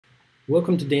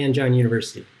Welcome to Dan John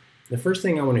University. The first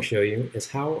thing I want to show you is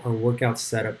how our workout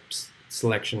setup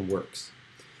selection works.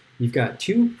 You've got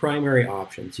two primary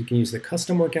options. You can use the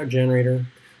custom workout generator,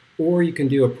 or you can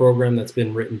do a program that's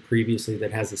been written previously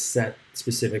that has a set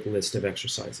specific list of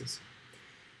exercises.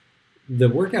 The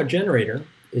workout generator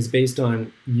is based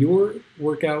on your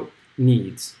workout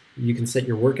needs. You can set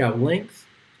your workout length,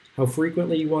 how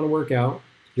frequently you want to work out,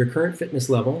 your current fitness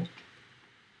level,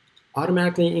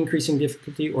 automatically increasing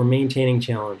difficulty, or maintaining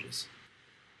challenges.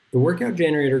 The workout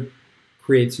generator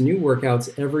creates new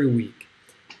workouts every week,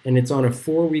 and it's on a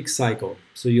 4-week cycle.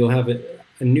 So you'll have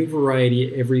a new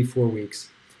variety every 4 weeks.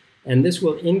 And this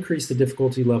will increase the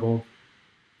difficulty level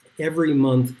every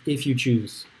month if you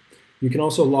choose. You can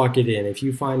also lock it in. If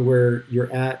you find where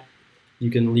you're at, you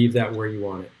can leave that where you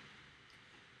want it.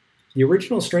 The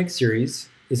original strength series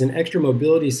is an extra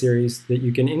mobility series that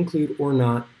you can include or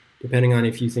not, depending on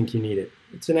if you think you need it.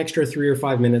 It's an extra 3 or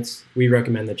 5 minutes. We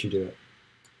recommend that you do it.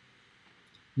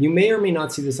 You may or may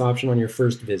not see this option on your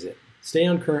first visit. Stay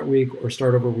on current week or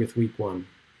start over with week 1.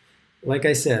 Like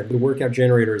I said, the workout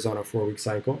generator is on a 4-week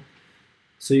cycle.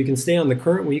 So you can stay on the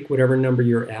current week, whatever number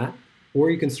you're at,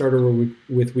 or you can start over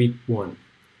with week 1.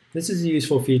 This is a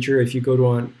useful feature if you go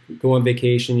on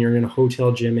vacation, you're in a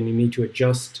hotel gym, and you need to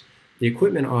adjust the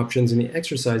equipment options and the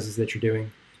exercises that you're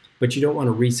doing, but you don't want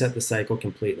to reset the cycle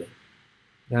completely.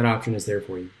 That option is there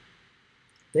for you.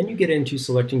 Then you get into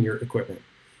selecting your equipment.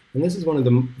 And this is one of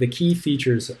the key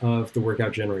features of the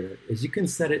workout generator, is you can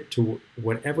set it to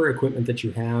whatever equipment that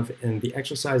you have, and the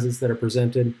exercises that are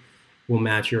presented will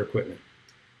match your equipment.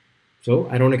 So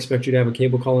I don't expect you to have a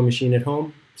cable column machine at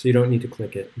home, so you don't need to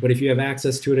click it. But if you have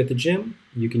access to it at the gym,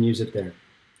 you can use it there.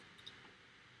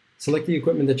 Select the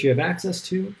equipment that you have access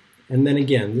to, and then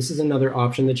again, this is another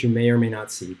option that you may or may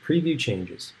not see, preview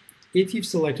changes. If you've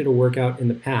selected a workout in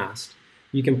the past,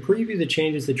 you can preview the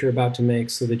changes that you're about to make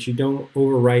so that you don't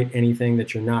overwrite anything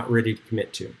that you're not ready to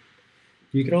commit to.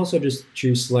 You can also just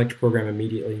choose Select Program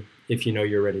immediately if you know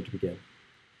you're ready to begin.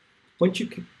 Once you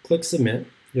click Submit,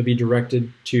 you'll be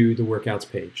directed to the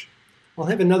workouts page. I'll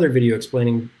have another video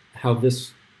explaining how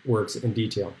this works in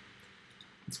detail.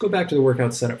 Let's go back to the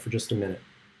workout setup for just a minute.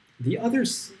 The other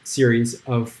series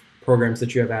of programs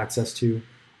that you have access to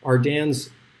are Dan's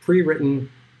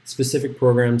pre-written specific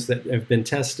programs that have been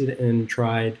tested and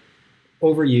tried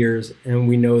over years, and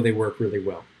we know they work really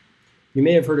well. You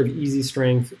may have heard of Easy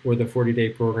Strength or the 40-day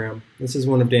program. This is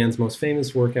one of Dan's most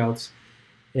famous workouts,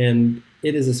 and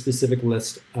it is a specific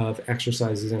list of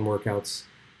exercises and workouts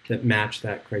that match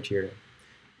that criteria.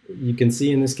 You can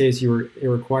see in this case it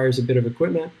requires a bit of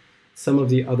equipment. Some of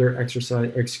the other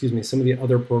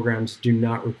programs do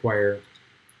not require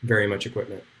very much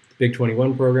equipment. The Big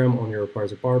 21 program only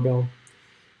requires a barbell.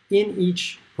 In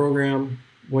each program,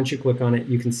 once you click on it,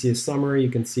 you can see a summary, you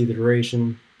can see the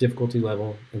duration, difficulty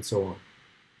level, and so on.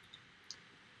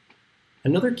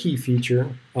 Another key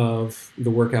feature of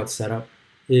the workout setup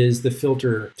is the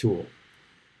filter tool.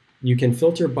 You can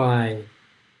filter by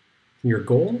your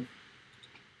goal,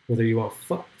 whether you want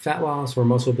fat loss or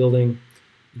muscle building,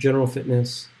 general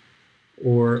fitness,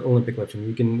 or Olympic lifting.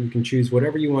 You can choose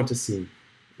whatever you want to see,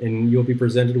 and you'll be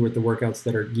presented with the workouts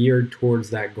that are geared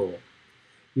towards that goal.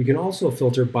 You can also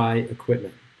filter by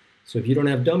equipment. So if you don't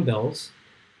have dumbbells,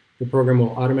 the program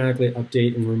will automatically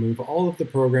update and remove all of the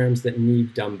programs that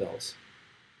need dumbbells.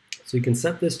 So you can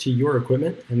set this to your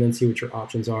equipment and then see what your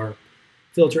options are,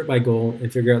 filter it by goal,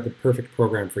 and figure out the perfect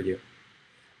program for you.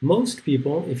 Most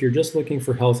people, if you're just looking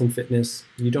for health and fitness,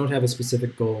 you don't have a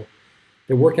specific goal,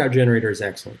 the workout generator is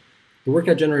excellent. The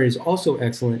workout generator is also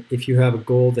excellent if you have a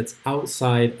goal that's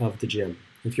outside of the gym.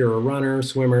 If you're a runner,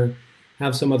 swimmer,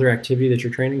 have some other activity that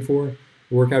you're training for,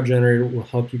 the workout generator will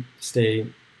help you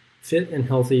stay fit and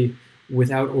healthy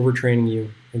without overtraining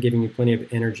you and giving you plenty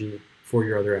of energy for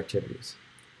your other activities.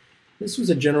 This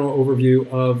was a general overview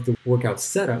of the workout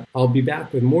setup. I'll be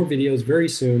back with more videos very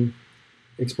soon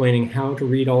explaining how to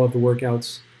read all of the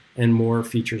workouts and more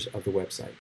features of the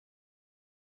website.